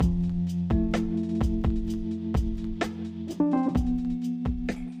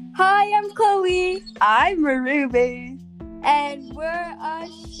Chloe. I'm Ruby. And we're a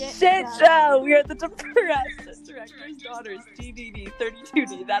shit show. We are the Depressed Director's Daughters, DVD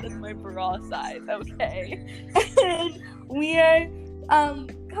 32D. That is my bra size, okay? And we are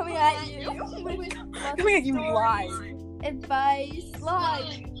coming at you with Coming at you live. Advice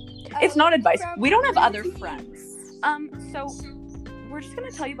live. It's not advice. We don't have other friends. So we're just gonna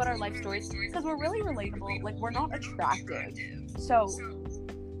tell you about our life stories because we're really relatable. Like, we're not attractive. So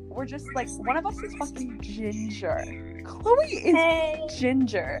we're just like, one of us is fucking ginger. Chloe is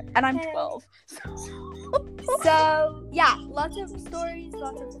ginger, and I'm 12. So yeah, lots of stories,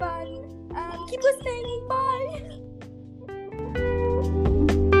 lots of fun. Keep listening. Bye.